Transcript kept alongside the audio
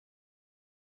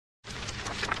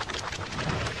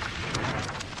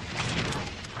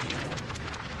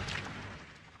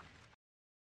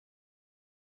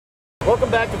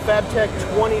Welcome back to FABTECH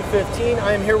 2015.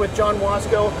 I am here with John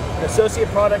Wasco, an Associate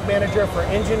Product Manager for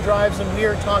Engine Drives, and we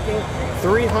are talking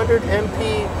 300 MP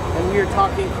and we are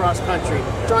talking cross-country.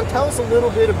 John, tell us a little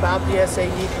bit about the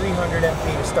SAE 300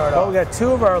 MP to start off. We got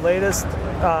two of our latest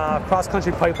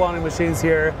cross-country pipelining machines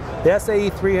here. The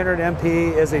SAE 300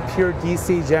 MP is a pure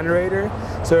DC generator,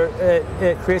 so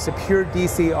it creates a pure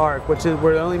DC arc, which is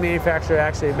we're the only manufacturer to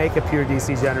actually make a pure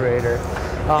DC generator.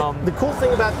 The cool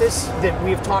thing about this that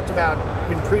we've talked about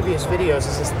in previous videos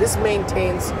is this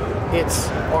maintains its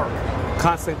arc.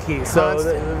 Constant key. So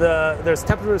there's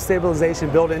temperature stabilization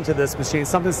built into this machine,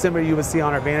 something similar you would see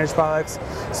on our Vantage products.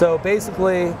 So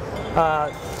basically,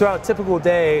 throughout a typical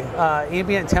day,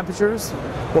 ambient temperatures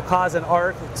will cause an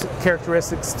arc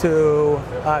characteristics to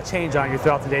change on you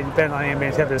throughout the day, depending on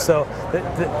ambient temperatures. So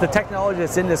the technology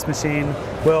that's in this machine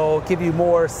will give you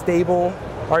more stable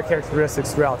arc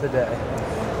characteristics throughout the day.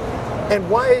 And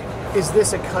why is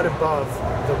this a cut above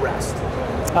the rest?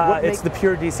 It's the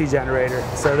pure DC generator.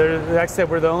 So like I said,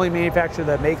 we're the only manufacturer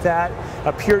that make that.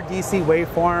 A pure DC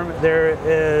waveform, there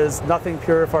is nothing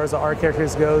pure as far as the arc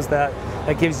characteristics goes that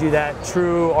gives you that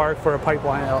true arc for a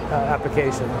pipeline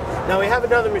application. Now we have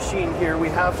another machine here. We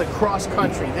have the cross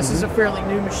country. This is a fairly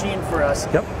new machine for us.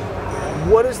 Yep.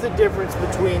 What is the difference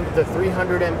between the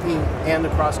 300 MP and the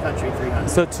cross country 300?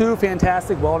 So two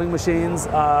fantastic welding machines.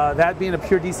 That being a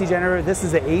pure DC generator, this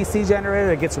is an AC generator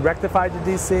that gets rectified to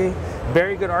DC.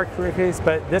 Very good arc characteristics,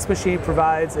 but this machine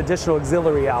provides additional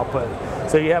auxiliary output.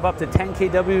 So you have up to 10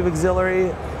 kW of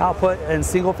auxiliary output in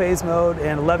single phase mode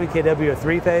and 11 kW of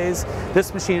three phase.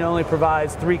 This machine only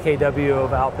provides 3 kW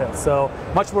of output. So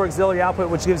much more auxiliary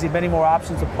output, which gives you many more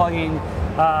options of plugging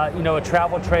a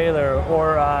travel trailer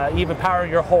or even power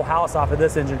your whole house off of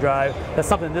this engine drive. That's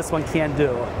something this one can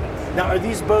do. Now, are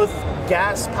these both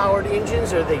gas-powered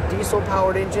engines? Are they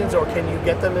diesel-powered engines, or can you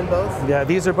get them in both? Yeah,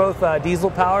 these are both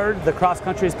diesel-powered. The cross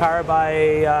country is powered by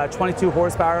a 22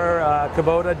 horsepower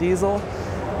Kubota diesel.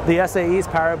 The SAE is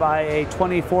powered by a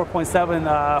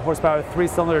 24.7 horsepower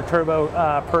three-cylinder turbo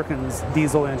Perkins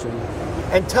diesel engine.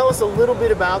 And tell us a little bit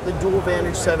about the Dual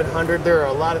Vantage 700. There are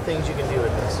a lot of things you can do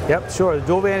with this. Yep, sure. The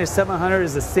Dual Vantage 700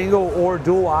 is a single or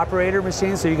dual operator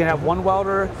machine, so you can have one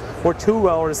welder or two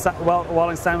welders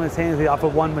welding simultaneously off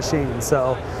of one machine.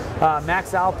 So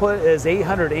max output is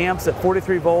 800 amps at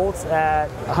 43 volts at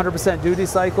 100% duty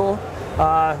cycle.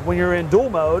 When you're in dual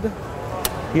mode,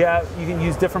 you can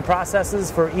use different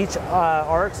processes for each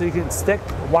arc, so you can stick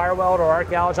wire weld or arc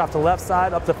gouge off the left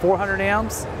side up to 400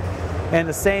 amps. And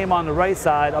the same on the right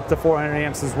side up to 400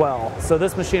 amps as well. So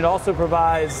this machine also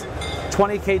provides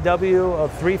 20 kW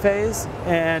of three-phase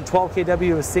and 12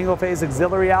 kW of single-phase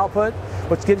auxiliary output,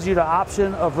 which gives you the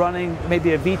option of running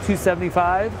maybe a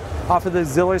V275 off of the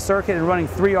auxiliary circuit and running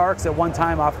 3 arcs at one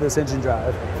time off of this engine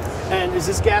drive. And is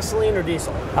this gasoline or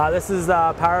diesel? This is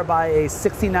powered by a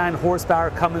 69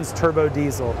 horsepower Cummins turbo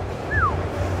diesel.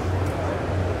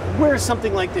 Where is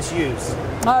something like this used?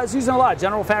 It's used in a lot.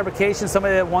 General fabrication,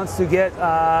 somebody that wants to get,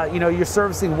 you're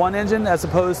servicing one engine as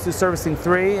opposed to servicing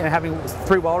 3 and having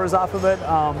 3 welders off of it.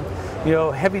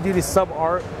 Heavy-duty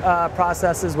sub-arc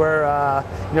processes where,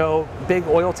 big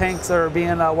oil tanks are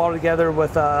being welded together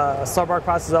with a sub-arc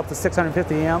process up to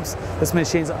 650 amps. This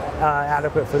machine's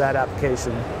adequate for that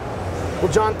application. Well,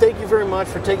 John, thank you very much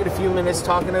for taking a few minutes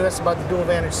talking to us about the Dual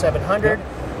Vantage 700. Yep.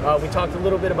 We talked a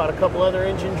little bit about a couple other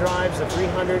engine drives, the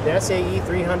 300, the SAE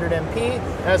 300 MP,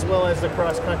 as well as the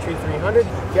Cross Country 300.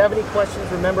 If you have any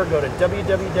questions, remember, go to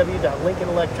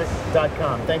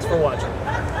www.lincolnelectric.com. Thanks for watching.